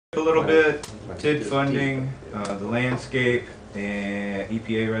A little bit, TID funding, the landscape, and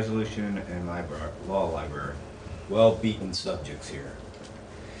EPA resolution, and law library. Well-beaten subjects here.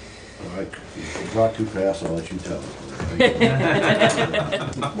 All right, if you talk too fast, I'll let you tell us.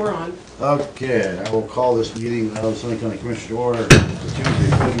 We're on. Okay, I will call this meeting of the Sunny County Commission to order for Tuesday,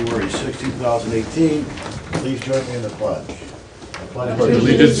 February 6, 2018. Please join me in the pledge. I pledge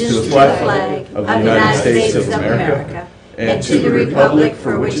allegiance to the flag of the United States of America and to the republic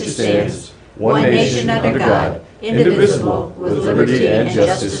for which it stands, one nation under God, indivisible, with liberty and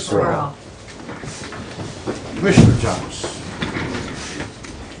justice for all. Commissioner Thomas.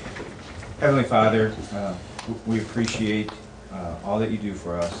 Heavenly Father, we appreciate all that you do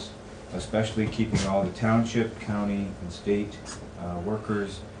for us, especially keeping all the township, county, and state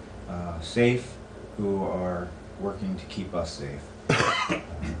workers safe who are working to keep us safe.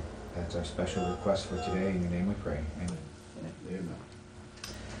 That's our special request for today. In your name we pray. Amen. Amen.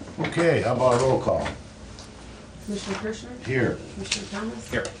 Okay, how about a roll call? Commissioner Kirschner? Here. Commissioner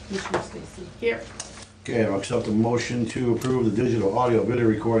Thomas? Here. Commissioner Stacy? Here. Okay, I'll accept a motion to approve the digital audio video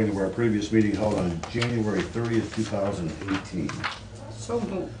recording of our previous meeting held on January 30th, 2018. So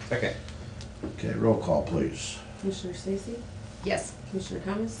moved. Second. Okay, roll call, please. Commissioner Stacy? Yes. Commissioner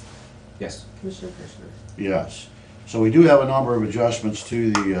Thomas? Yes. Commissioner Kirschner? Yes. So we do have a number of adjustments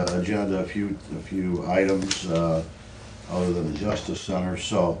to the agenda, a few items other than the Justice Center.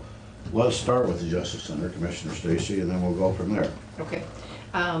 So let's start with the Justice Center, Commissioner Stacy, and then we'll go from there. Okay.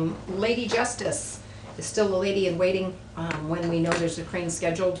 Lady Justice is still the lady in waiting. When we know there's a crane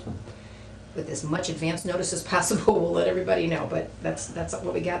scheduled, with as much advance notice as possible, we'll let everybody know, but that's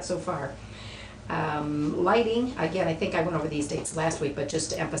what we got so far. Lighting, again, I think I went over these dates last week, but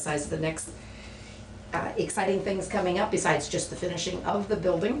just to emphasize the next exciting things coming up besides just the finishing of the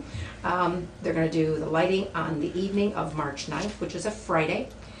building. They're going to do the lighting on the evening of March 9th, which is a Friday,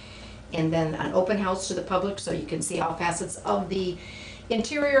 and then an open house to the public so you can see all facets of the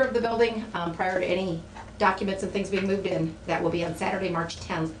interior of the building prior to any documents and things being moved in. That will be on Saturday, March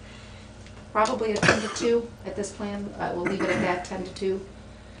 10th, probably at 10 to 2 at this plan. We'll leave it at that, 10 to 2.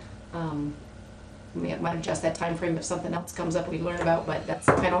 We might adjust that time frame if something else comes up we learn about, but that's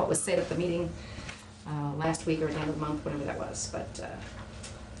kind of what was said at the meeting last week or at the end of the month, whenever that was. But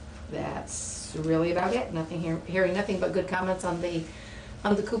that's really about it. Hearing nothing but good comments on the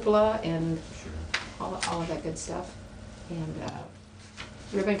cupola and all of that good stuff. And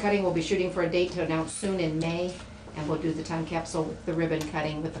ribbon cutting, we'll be shooting for a date to announce soon in May, and we'll do the time capsule with the ribbon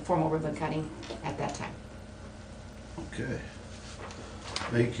cutting, with the formal ribbon cutting at that time. Okay.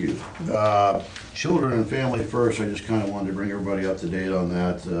 Thank you. Children and Family First, I just kind of wanted to bring everybody up to date on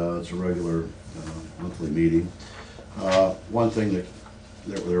that. It's a regular monthly meeting. One thing that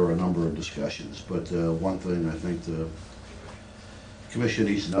there were a number of discussions, but one thing I think the Commission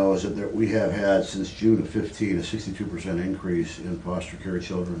needs to know is that we have had since June of 15 a 62% increase in foster care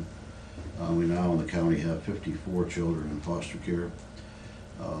children. We now in the county have 54 children in foster care.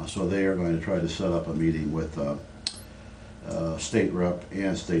 So they are going to try to set up a meeting with state rep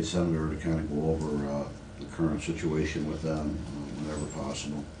and state senator to kind of go over the current situation with them whenever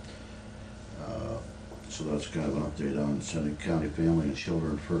possible. So that's kind of an update on Sunny County Family and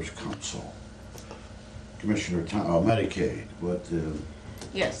Children First Council. Commissioner Medicaid, what?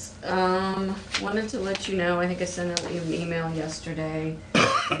 Yes, wanted to let you know, I think I sent out you an email yesterday,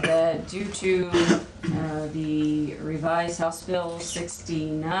 that due to the revised House Bill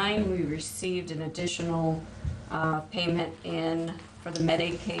 69, we received an additional payment in for the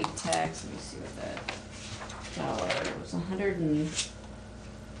Medicaid tax. Let me see what that dollar, it was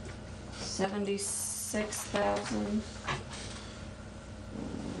 $176,000.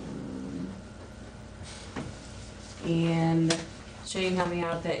 And Shane, help me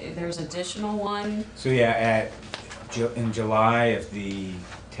out, that there's additional one. So yeah, in July, if the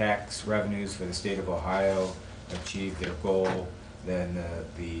tax revenues for the state of Ohio achieve their goal, then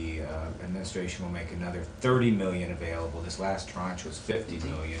the administration will make another $30 million available. This last tranche was $50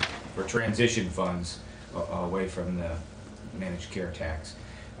 million for transition funds away from the managed care tax,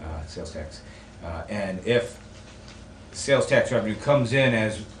 sales tax. And if sales tax revenue comes in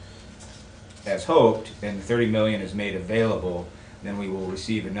as hoped, and the $30 million is made available, then we will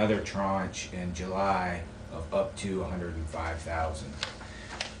receive another tranche in July of up to $105,000.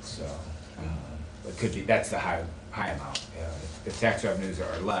 So it could be, that's the high amount. If tax revenues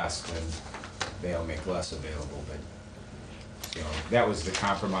are less, then they'll make less available. But so that was the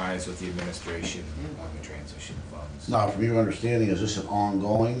compromise with the administration on the transition funds. Now, from your understanding, is this an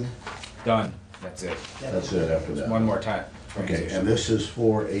ongoing? Done. That's it. That's it after that. One more time. Okay, and this is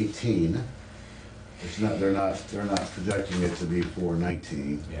for 18. It's not, they're not projecting it to be for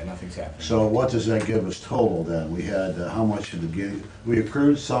 19. Yeah, nothing's happening. So what does that give us total then? We had, how much at the beginning? We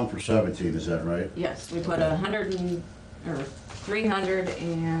accrued some for 17, is that right? Yes, we put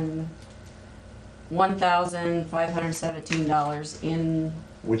 $301,517 in,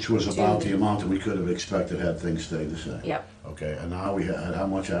 Which was about the amount that we could have expected had things stayed the same. yep. Okay, and now we had, how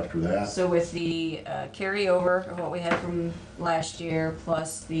much after that? So with the carryover of what we had from last year,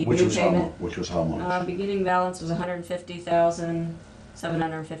 plus the Which new was how, payment. which was how much? Beginning balance was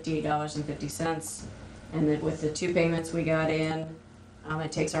 $150,758.50. And then with the two payments we got in,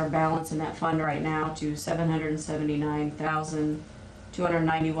 it takes our balance in that fund right now to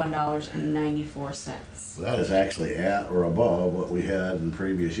 $779,291.94. That is actually at or above what we had in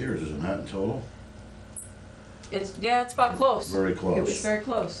previous years, isn't that in total? It's about close. Very It close. It's very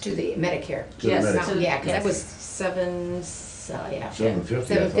close. To the Medicare. To the Yes, Medicare. to the- Yeah, because that yes. was 750,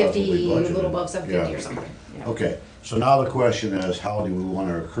 $750, I thought was what we 750, a little budgeted. above 750 Yeah. or something. Yeah. Okay, so now the question is, how do we want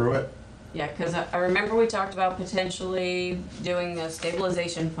to accrue it? Yeah, because I remember we talked about potentially doing a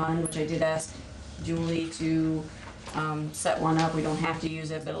stabilization fund, which I did ask Julie to set one up. We don't have to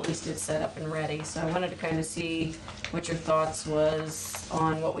use it, but at least it's set up and ready. So I wanted to kind of see what your thoughts was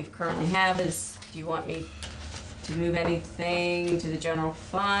on what we currently have. Is, do you want me to move anything to the general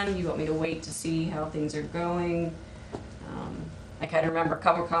fund? You want me to wait to see how things are going? I kind of remember a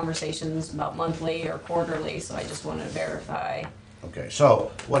couple conversations about monthly or quarterly, so I just wanted to verify. Okay,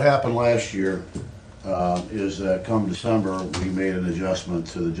 so what happened last year is that come December, we made an adjustment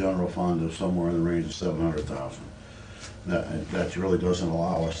to the general fund of somewhere in the range of 700,000. That really doesn't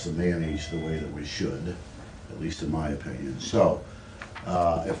allow us to manage the way that we should, at least in my opinion. So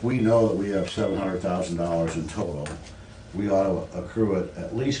if we know that we have $700,000 in total, we ought to accrue it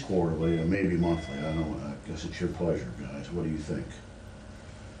at least quarterly and maybe monthly. I don't know, I guess it's your pleasure, guys. What do you think?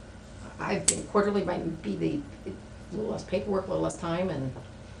 I think quarterly might be a little less paperwork, a little less time, and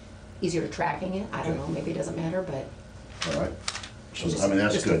easier tracking it. I don't know, maybe it doesn't matter, but All right? So, Just- I mean,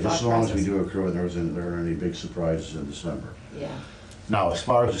 that's just a good, just as thought long as we process. do accrue and there aren't any big surprises in December. yeah. Now, as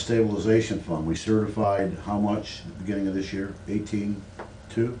far as the stabilization fund, we certified how much at the beginning of this year?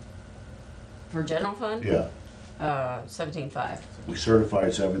 18.2? For general fund? Yeah, 17.5. we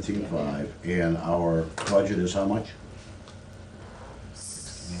certified 17.5, and our budget is how much?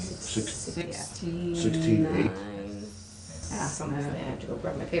 Six- 16.8. Something, I have to go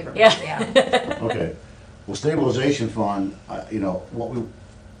grab my paper. Yeah. Okay, well, stabilization fund, you know, what we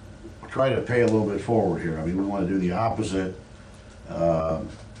try to pay a little bit forward here. I mean, we want to do the opposite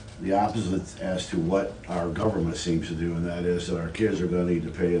as to what our government seems to do, and that is that our kids are going to need to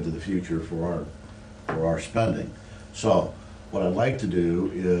pay into the future for our spending. So, what I'd like to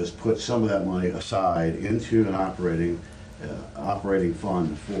do is put some of that money aside into an operating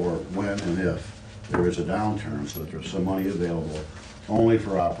fund for when and if there is a downturn, so that there's some money available only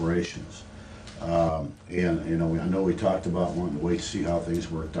for operations. And, you know, I know we talked about wanting to wait to see how things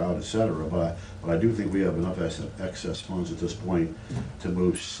worked out, et cetera, but I do think we have enough excess funds at this point to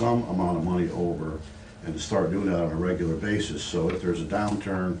move some amount of money over and to start doing that on a regular basis. So if there's a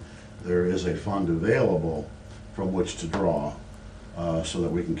downturn, there is a fund available from which to draw, so that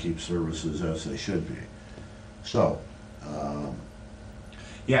we can keep services as they should be. So,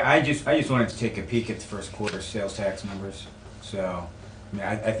 Yeah, I just wanted to take a peek at the first quarter sales tax numbers. So, I mean,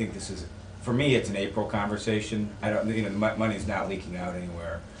 I think this is, for me, it's an April conversation. I don't, you know, the money's not leaking out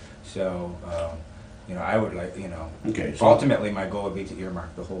anywhere. So, you know, I would like, you know, okay, so ultimately, my goal would be to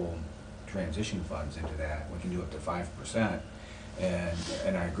earmark the whole transition funds into that. We can do up to 5%.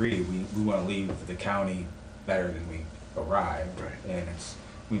 And I agree, we want to leave the county better than we arrived. Right. And it's,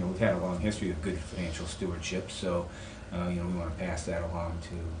 you know, we've had a long history of good financial stewardship, so, you know, we want to pass that along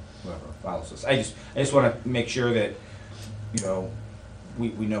to whoever follows us. I just want to make sure that, you know, we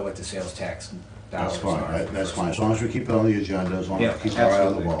know what the sales tax dollars that's are. fine, that's fine, as long as we keep it on the agenda, as long as we keep our eye on the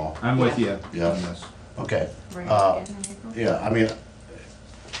absolutely. ball. I'm with you Yeah. on this. Okay, Right. yeah, I mean,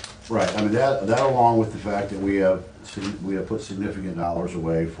 right, I mean, that along with the fact that we have put significant dollars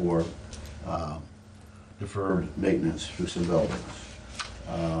away for deferred maintenance for some buildings.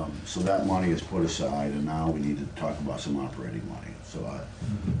 So that money is put aside, and now we need to talk about some operating money, so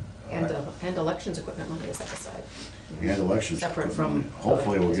And elections equipment money is set aside. and elections. Separate from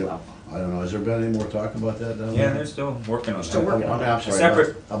Hopefully we'll as get, well. I don't know, has there been any more talk about that down there? Yeah, they're still working on Still that. working on it. I'm sorry,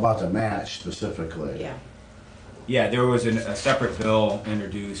 Separate- about the match specifically. Yeah. Yeah, there was a separate bill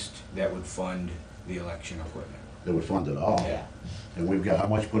introduced that would fund the election equipment. That would fund it all. Yeah. And we've got how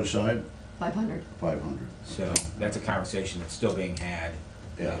much put aside? 500. 500. So that's a conversation that's still being had.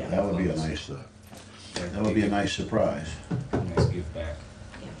 Yeah, Yeah. that would be a nice, that would be a nice surprise. Nice give back.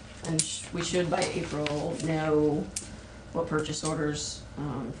 Yeah. and we should by April know what purchase orders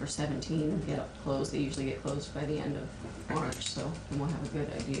for 17 get closed. They usually get closed by the end of March, so then we'll have a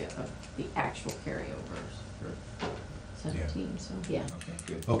good idea of the actual carryovers for 17. So Yeah. Okay,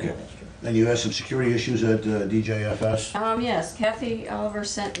 good. Okay. Yeah, that's true. And you had some security issues at DJFS? Yes, Kathy Oliver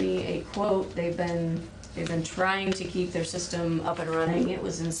sent me a quote. They've been trying to keep their system up and running. It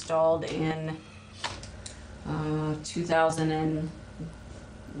was installed in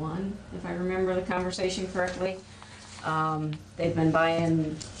 2001, if I remember the conversation correctly. They've been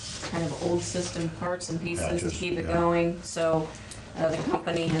buying kind of old system parts and pieces to Patches, keep it yeah. going. So the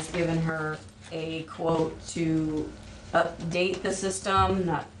company has given her a quote to update the system,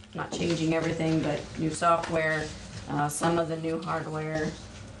 not changing everything, but new software, some of the new hardware,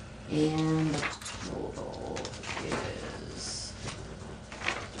 and the total is.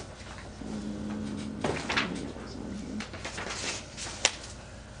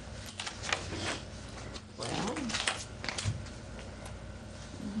 Well,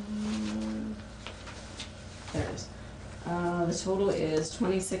 there it is. The total is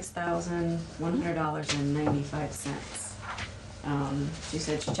 $26,100.95. She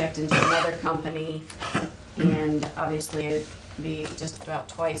said she checked into another company, and obviously it'd be just about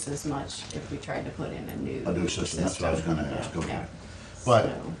twice as much if we tried to put in a new system, that's what I was gonna ask, okay. Yeah. But-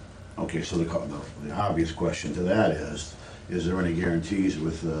 So, Okay, so the obvious question to that is there any guarantees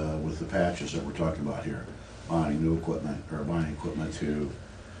with the patches that we're talking about here? Buying new equipment, or buying equipment to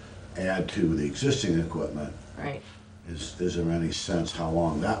add to the existing equipment, right. is there any sense how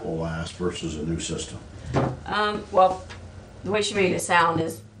long that will last versus a new system? Well, the way she made it sound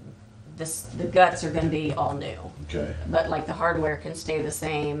is the guts are gonna be all new, Okay, but like the hardware can stay the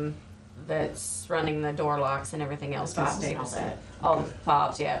same, that's running the door locks and everything else can Fobs stay and the all same. that. All the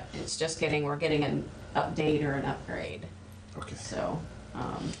fobs, yeah, it's just we're getting an update or an upgrade, okay. so,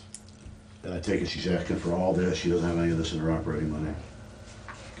 And I take it she's asking for all this, she doesn't have any of this in her operating money?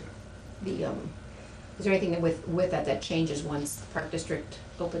 The, is there anything with that changes once Park District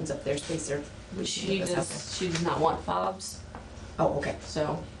opens up their space or? she does not want fobs, Oh, okay.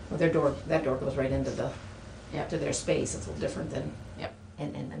 so, Well, that door goes right into Yep. to their space. It's a little different than. Yep.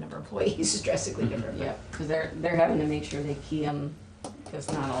 And the number of employees is drastically different. but- yeah, cause they're having to make sure they key them,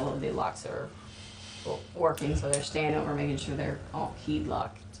 cause not all of the locks are working, so they're staying over, making sure they're all keyed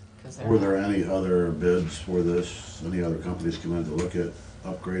locked, cause they're. Were there any other bids for this? Any other companies come in to look at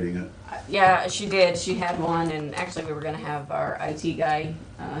upgrading it? Yeah, she did. She had one, and actually we were gonna have our IT guy,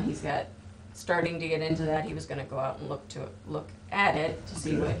 he's starting to get into that. He was gonna go out and look at it to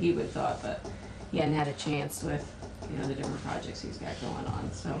see Okay. what he would thought, but he hadn't had a chance with, the different projects he's got going on,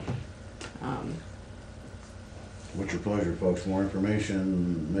 so. What's your pleasure, folks? More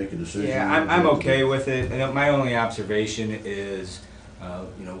information, make a decision? Yeah, I'm okay with it. And my only observation is,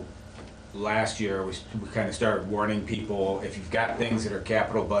 last year we kind of started warning people, if you've got things that are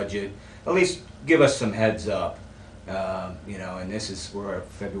capital budget, at least give us some heads up. And we're at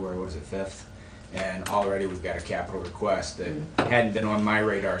February, what is it, 5th? And already we've got a capital request that hadn't been on my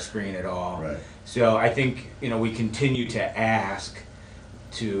radar screen at all. Right. So I think, we continue to ask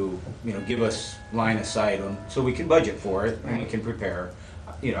to, give us line of sight on, so we can budget for it and we can prepare.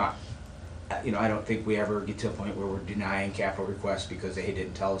 I don't think we ever get to a point where we're denying capital requests because they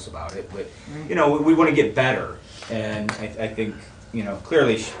didn't tell us about it, but, we want to get better. And I think,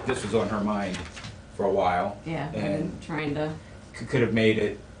 clearly this was on her mind for a while. Yeah, I've been And trying to, could have made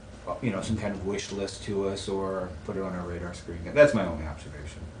it, some kind of wish list to us or put it on our radar screen. That's my only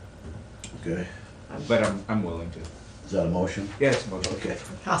observation. Okay, But I'm willing to. is that a motion? Yes, motion. Okay,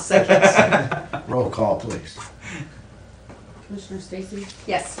 I'll second. roll call, please. Commissioner Stacy?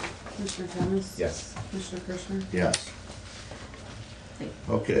 Yes. Commissioner Thomas? Yes. Commissioner Kirschner? Yes.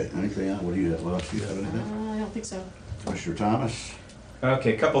 Okay, anything else? What do you have? What else do you have? Anything? I don't think so. Commissioner Thomas?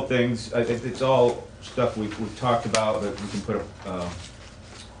 Okay, couple things. It's all stuff we've talked about, but we can put a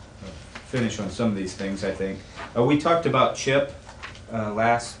finish on some of these things, I think. We talked about CHIP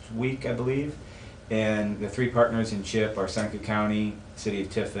last week, I believe, and the three partners in CHIP are Seneca County, City of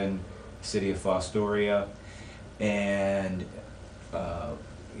Tiffin, City of Fostoria, and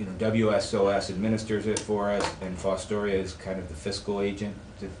WSOS administers it for us, and Fostoria is kind of the fiscal agent,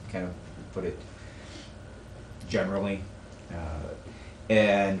 to kind of put it generally.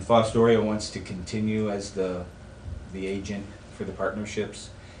 And Fostoria wants to continue as the agent for the partnerships,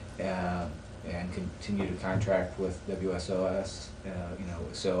 and continue to contract with WSOS.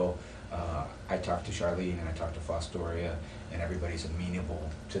 So I talked to Charlene and I talked to Fostoria, and everybody's amenable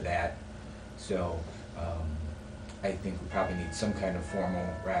to that. So I think we probably need some kind of formal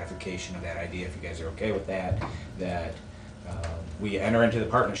ratification of that idea, if you guys are okay with that, that we enter into the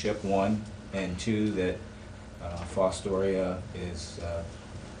partnership, one, and two, that Fostoria is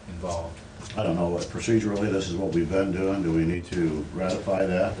involved. I don't know, what procedurally, this is what we've been doing, do we need to ratify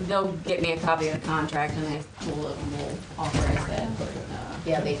that? They'll get me a copy of the contract and we'll authorize that.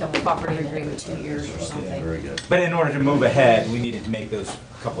 Yeah, they come with cooperative agreement 2 years or Okay, something. very good. But in order to move ahead, we needed to make those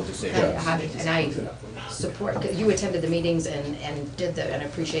couple decisions. And I support, 'cause you attended the meetings and did the, and I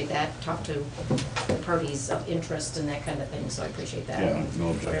appreciate that, talked to the parties of interest and that kind of thing, so I appreciate that. Yeah,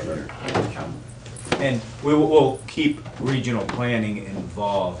 no objection Whatever. And we'll keep regional planning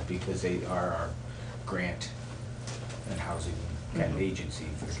involved because they are our grant and housing kind of agency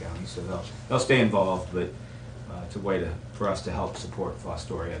for the county. So they'll stay involved, but it's a way for us to help support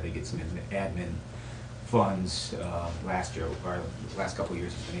Fostoria. They get some admin funds. Last year, or last couple of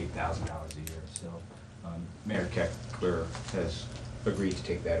years, it's been $8,000 a year. So Mayor Keckler has agreed to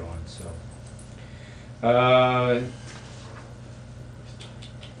take that on. So.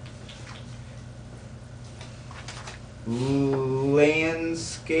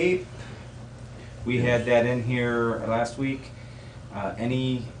 Landscape, we had that in here last week.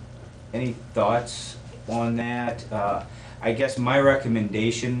 Any thoughts on that? I guess my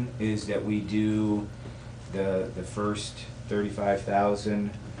recommendation is that we do the first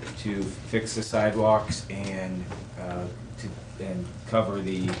 35,000 to fix the sidewalks and cover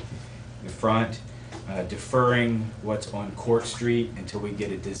the front, deferring what's on Court Street until we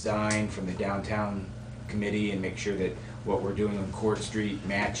get a design from the downtown committee and make sure that what we're doing on Court Street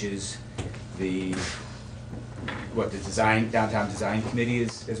matches what the downtown design committee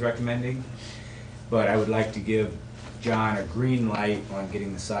is recommending. But I would like to give John a green light on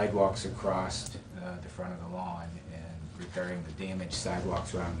getting the sidewalks across the front of the lawn and repairing the damaged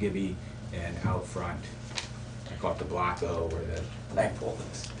sidewalks around Gibby and out front. I call it the Blocko where the flagpole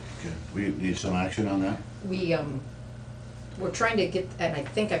is. Okay, we need some action on that? We're trying to get, and I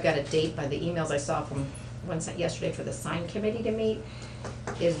think I've got a date by the emails I saw from one sent yesterday for the sign committee to meet.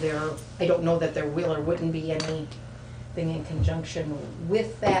 I don't know that there will or wouldn't be anything in conjunction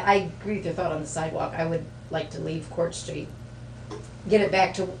with that. I agree with your thought on the sidewalk. I would like to leave Court Street, get it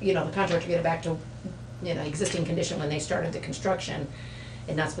back to, the contractor get it back to, existing condition when they started the construction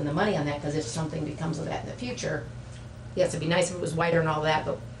and not spend the money on that, because if something becomes of that in the future, yes, it'd be nice if it was wider and all that,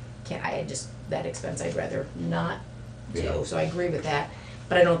 but that expense I'd rather not do. Yeah. So I agree with that.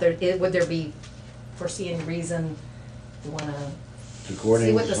 But I don't, would there be foreseen reason you wanna To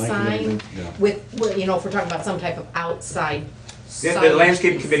coordinate see what the with sign committee? sign, Yeah. if we're talking about some type of outside The signage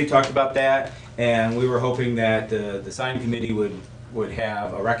landscape piece. committee talked about that, and we were hoping that the sign committee would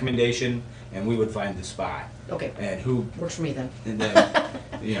have a recommendation, and we would find the spot. Okay, And who, works for me then. and then,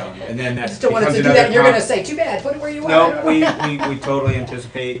 and then I that just don't want us becomes to do that, and you're another gonna say, too bad, put it where you want. No, we totally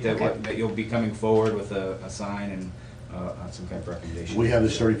anticipate that Okay. that you'll be coming forward with a sign and some kind of recommendation. We have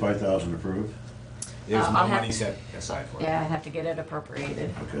this 35,000 approved? There's I'll no have- money set aside for it. Yeah, I have to get it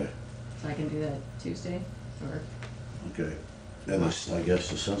appropriated, Okay, so I can do that Tuesday, or, okay. And this, I guess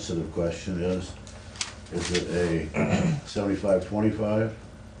the sensitive question is it a 75-25?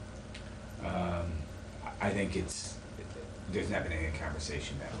 I think there's not been any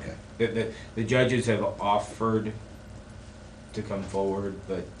conversation that way. The judges have offered to come forward,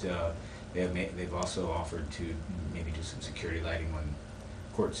 but they've also offered to maybe do some security lighting on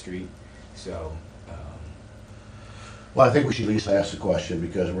Court Street, so. Well, I think we should at least ask the question,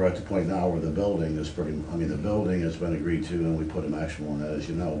 because we're at the point now where the building is the building has been agreed to, and we put a maximum on that, as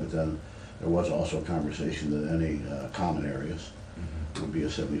you know, but then there was also a conversation that any common areas would be a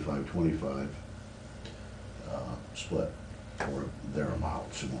 75-25 split, or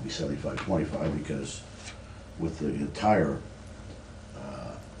thereabouts. It won't be 75-25, because with the entire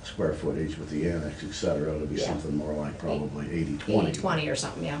square footage, with the annex, et cetera, it'll be Yeah. something more like probably 80-20. 80-20 or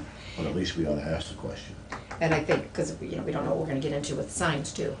something, yeah. But at least we ought to ask the question. And I think, because, we don't know what we're gonna get into with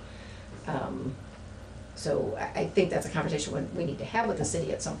signs too. So I think that's a conversation we need to have with the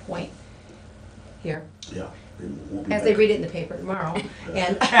city at some point here, Yeah. It won't be as they back. read it in the paper tomorrow.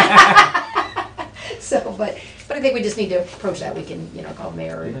 And so, but I think we just need to approach that. We can, call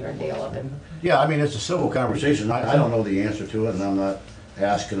Mayor or Dale up and, Yeah, I mean, it's a civil conversation. I don't know the answer to it, and I'm not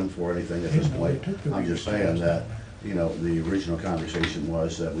asking them for anything at this point. I'm just saying that, the original conversation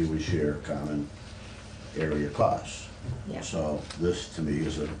was that we would share common area costs. yeah. So this, to me,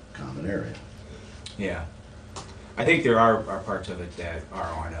 is a common area. Yeah. I think there are parts of it that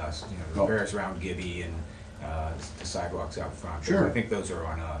are on us, the Oh. repairs around Gibby and the sidewalks out front. Sure. I think those are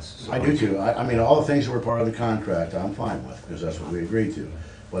on us. So- I do too. I mean, all the things that were part of the contract, I'm fine with, because that's what we agreed to.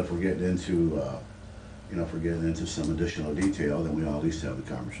 But if we're getting into, some additional detail, then we ought at least have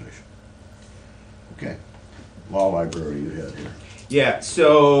the conversation. Okay. law library you had here. Yeah,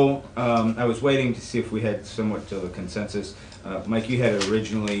 so I was waiting to see if we had somewhat of a consensus. Mike, you had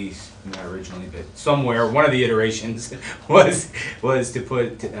originally, not originally, but somewhere, one of the iterations was to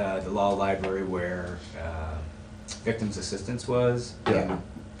put the law library where victims assistance was, Yeah. and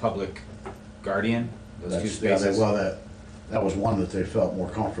public guardian, those two That's, yeah, spaces. that was one that they felt more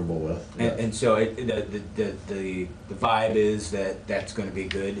comfortable with. And so the vibe is that that's going to be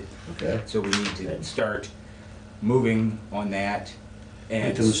good. Okay. So we need to start moving on that. And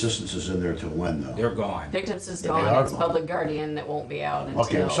Victim assistance is in there till when though? they're gone. Victims is They gone, are it's gone. public guardian that won't be out until.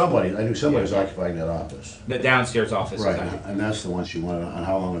 Okay, I knew somebody was Yeah. occupying that office. The downstairs office is Right, on. and that's the one she wanted, and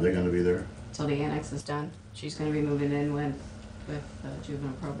how long are they gonna be there? Till the annex is done. She's gonna be moving in with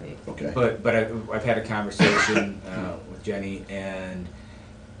juvenile probate. Okay. But I've had a conversation with Jenny, and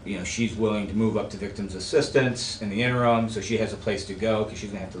you know she's willing to move up to victims assistance in the interim, so she has a place to go because she's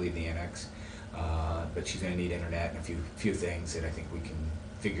gonna have to leave the annex. But she's gonna need internet and a few things that I think we can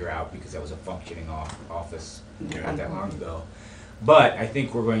figure out because that was a functioning office not that long ago. But I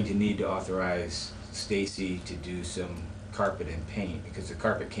think we're going to need to authorize Stacy to do some carpet and paint because the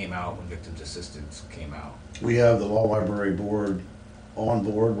carpet came out when victims assistance came out. We have the law library board on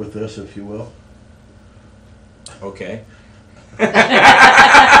board with this, if you will. Okay.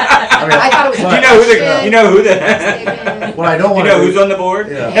 I thought it was. But- You know who the What I don't you wanna know do. who's on the board?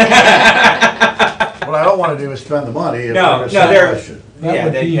 Yeah. What I don't wanna do is spend the money if No, they're gonna they're- say question. Yeah,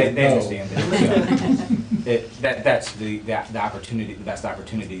 would they be a no. understand that. That's the opportunity, the best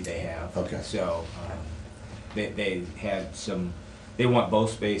opportunity they have. Okay. So they had some. They want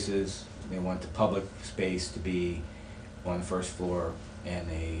both spaces. They want the public space to be on the first floor, and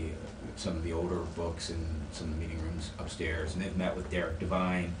some of the older books and some of the meeting rooms upstairs. And they've met with Derek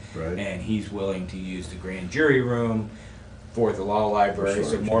Devine, Right. and he's willing to use the grand jury room for the law library, so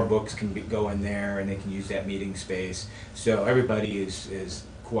Storage, more yeah. books can go in there, and they can use that meeting space. So everybody is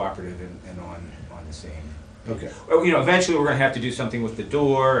cooperative and on the same. Okay. Well, you know, eventually we're gonna have to do something with the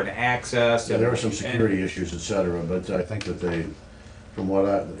door and access. Yeah, and- there were some and- security issues, et cetera, but I think that from what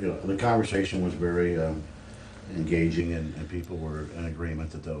the conversation was very engaging and people were in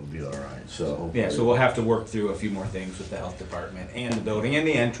agreement that would be all right, so. Yeah, so we'll have to work through a few more things with the health department and the building and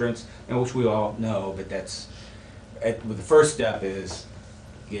the entrance, and which we all know, but that's, the first step is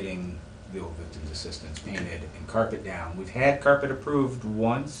getting the old victims assistance painted and carpet down. We've had carpet approved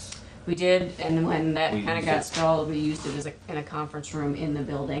once. We did, and when that We kinda used got it. stalled, we used it in a conference room in the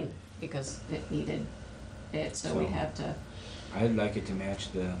building because it needed it, so we'd So- have to. I'd like it to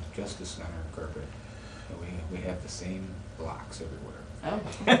match the Justice Center carpet. We have the same blocks everywhere. Oh.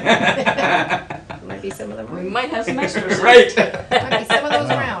 Might be some of them. We might have some extras. Right. Might be some of those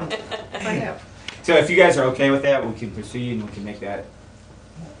around. Find out. So if you guys are okay with that, we can proceed and we can make that.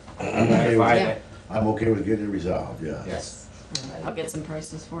 I'm okay with ratify it. it. I'm okay with getting it resolved, yeah. Yes. I'll get some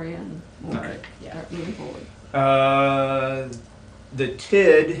prices for you and we'll All right. start moving forward. The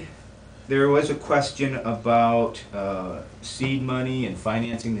TID, there was a question about seed money and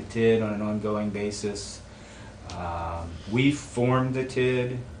financing the TID on an ongoing basis. We formed the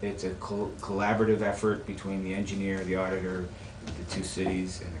TID. It's a collaborative effort between the engineer, the auditor, the two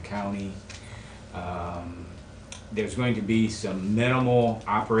cities, and the county. There's going to be some minimal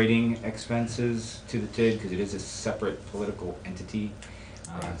operating expenses to the TID because it is a separate political entity.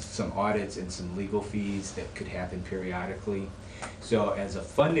 Some audits and some legal fees that could happen periodically. So as a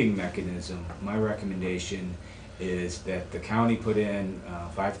funding mechanism, my recommendation is that the county put in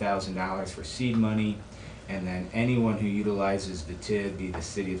 $5,000 for seed money, and then anyone who utilizes the TID, be the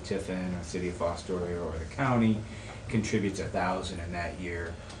city of Tiffin or city of Fostoria or the county, contributes $1,000 in that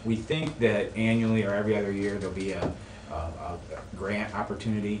year. We think that annually or every other year there'll be a grant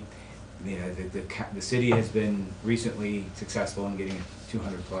opportunity. You know, the city has been recently successful in getting a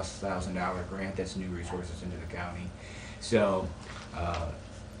 $200,000+ grant. That's new resources into the county. So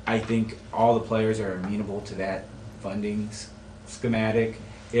I think all the players are amenable to that funding schematic.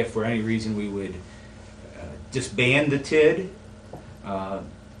 If for any reason we would disband the TID,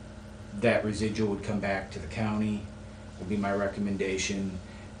 that residual would come back to the county, would be my recommendation.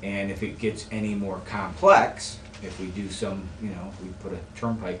 And if it gets any more complex, if we do some, you know, if we put a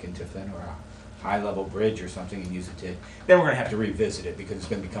turnpike in Tiffin or a high-level bridge or something and use a TID, then we're gonna have to revisit it because it's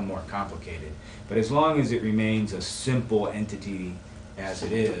gonna become more complicated. But as long as it remains a simple entity as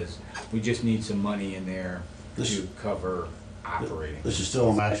it is, we just need some money in there to cover operating. This is still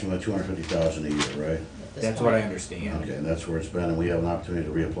a maximum of $250,000 a year, right? That's what I understand. Okay, and that's where it's been, and we have an opportunity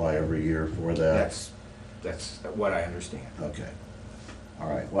to reapply every year for that. That's what I understand. Okay. All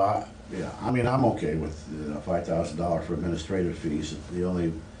right, well, yeah, I mean, I'm okay with $5,000 for administrative fees. The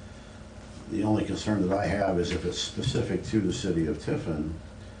only The only concern that I have is if it's specific to the city of Tiffin,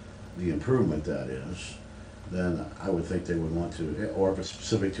 the improvement that is, then I would think they would want to, or if it's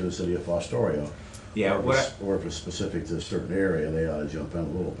specific to the city of Fostoria. Yeah, Or if it's specific to a certain area, they ought to jump in a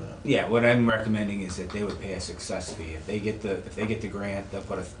little bit. yeah, what I'm recommending is that they would pay a success fee. If they get the grant, they'll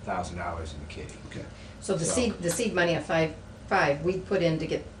put $1,000 in the kitty. Okay. So the seed money of 5.5, we put in to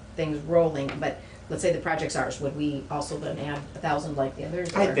get things rolling, but let's say the project's ours, would we also then add 1,000 like the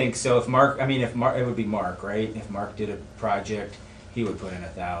others? I or- think so. If Mark, it would be Mark, right? If Mark did a project, he would put in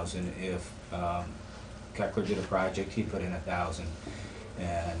 1,000. If Keckler did a project, he'd put in 1,000.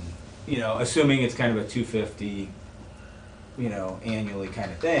 And, you know, assuming it's kind of a 250, you know, annually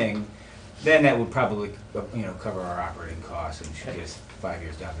kind of thing, then that would probably, you know, cover our operating costs and should get us 5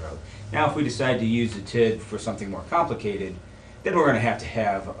 years down the road. Now, if we decide to use the TID for something more complicated, then we're gonna have to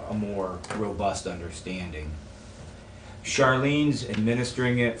have a more robust understanding. Charlene's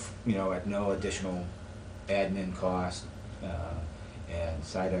administering it, you know, at no additional admin cost. And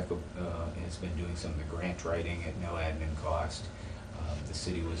SIDEC has been doing some of the grant writing at no admin cost. The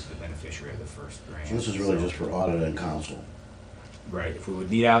city was the beneficiary of the first grant. So this is really just for audit and council. Right, if we would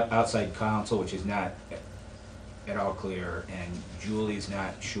need outside counsel, which is not at all clear, and Julie's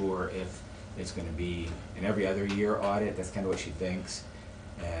not sure if it's gonna be an every other year audit, that's kinda what she thinks.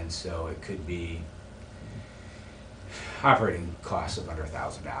 And so it could be operating costs of under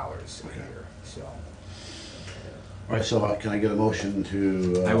 $1,000 a Okay. year, so. All right, so can I get a motion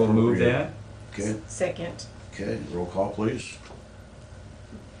to? I will move appropriate- that. Okay, Second, okay, roll call, please.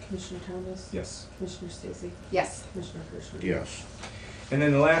 Commissioner Thomas? Yes. Commissioner Stacy? yes. Commissioner Kirschner? Yes. And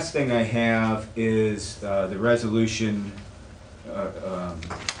then the last thing I have is the resolution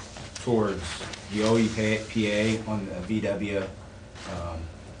towards the OEPA on the VW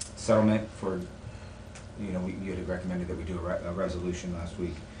settlement for, you know, you had recommended that we do a resolution last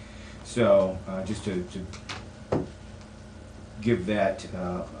week. So just to give that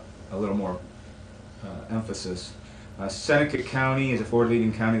a little more emphasis. Seneca County is a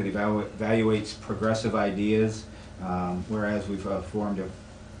forward-leading county that evaluates progressive ideas, whereas we've formed a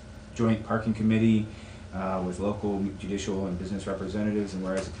joint parking committee with local judicial and business representatives, and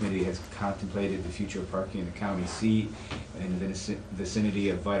whereas the committee has contemplated the future of parking in the county seat in the vicinity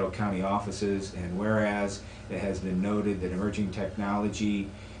of vital county offices, and whereas it has been noted that emerging technology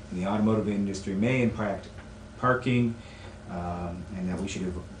in the automotive industry may impact parking, and that we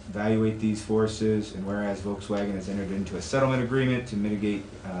should evaluate these forces, and whereas Volkswagen has entered into a settlement agreement to mitigate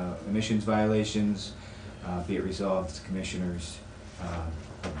emissions violations, be it resolved, the commissioners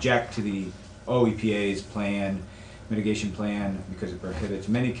object to the OEPA's mitigation plan, because it prohibits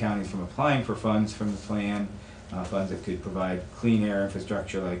many counties from applying for funds from the plan, funds that could provide clean air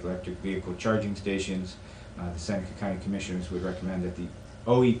infrastructure like electric vehicle charging stations. The Seneca County Commissioners would recommend that the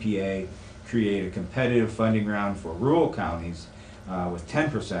OEPA create a competitive funding round for rural counties with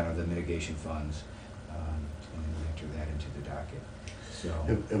 10% of the mitigation funds, and we enter that into the docket. So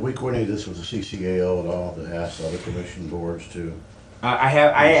Have we coordinated this with the CCAO at all to ask other commission boards to?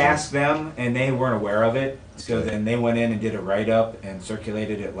 I asked them, and they weren't aware of it. So Okay. then they went in and did a write-up and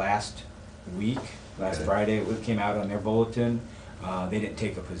circulated it last Okay. Friday. It came out on their bulletin. They didn't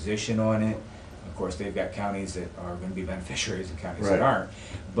take a position on it. Of course, they've got counties that are going to be beneficiaries and counties Right. that aren't.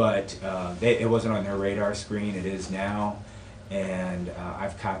 But it wasn't on their radar screen. It is now, and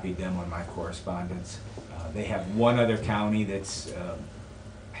I've copied them on my correspondence. They have one other county that's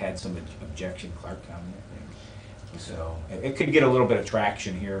had some objection, Clark County, I think. So it could get a little bit of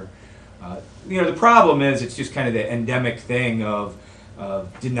traction here. You know, the problem is it's just kind of the endemic thing of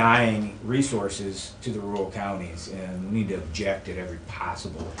denying resources to the rural counties, and we need to object at every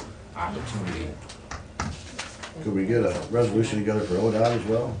possible opportunity. Could we get a resolution together for ODOT as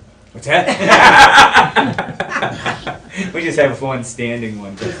well? What's that? We just have one standing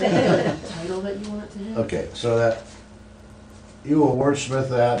one. Is that the title that you want it to have? Okay, so that, you will wordsmith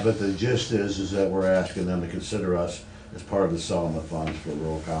that, but the gist is that we're asking them to consider us as part of the settlement funds for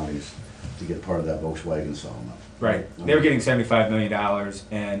rural counties to get part of that Volkswagen settlement. Right, they were getting $75 million,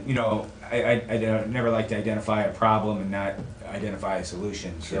 and, you know, I never like to identify a problem and not identify a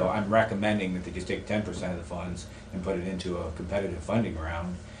solution. So Sure. I'm recommending that they just take 10% of the funds and put it into a competitive funding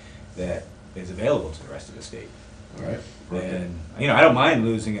round that is available to the rest of the state. All right? perfect. And, you know, I don't mind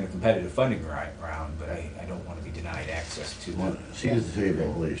losing in a competitive funding round, but I don't want to be denied access to One them. seat at the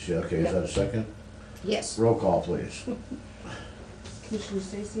table at least, yeah, okay, is that a second? Yes, Roll call, please. Commissioner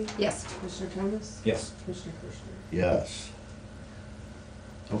Stacy? yes. Commissioner Thomas? Yes. Commissioner Kirschner? Yes.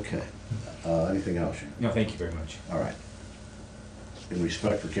 Okay, anything else? No, thank you very much. All right. In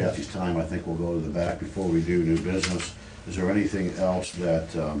respect for Kathy's time, I think we'll go to the back before we do new business. Is there anything else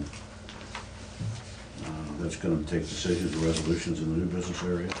that that's gonna take decisions and resolutions in the new business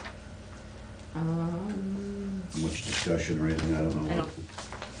area? Much discussion or anything, I don't know. I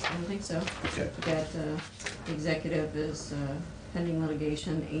don't think so. Okay, We got, executive is pending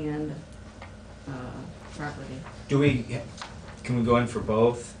litigation and, property. Can we go in for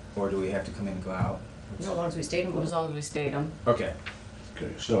both, or do we have to come in and go out? No, as long as we stayed in As both. long as we state them. Okay.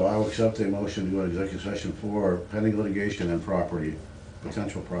 okay, so I will accept a motion to go into executive session for pending litigation and property,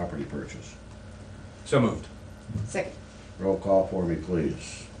 potential property purchase. So moved. Second, Roll call for me,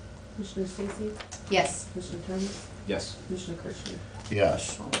 please. Commissioner Stacy? yes. Commissioner Thomas? Yes. Commissioner Kirchner?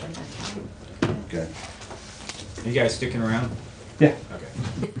 Yes, Oh, bring that down. okay. You guys sticking around? Yeah.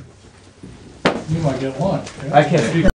 Okay. You might get lunch. I can't speak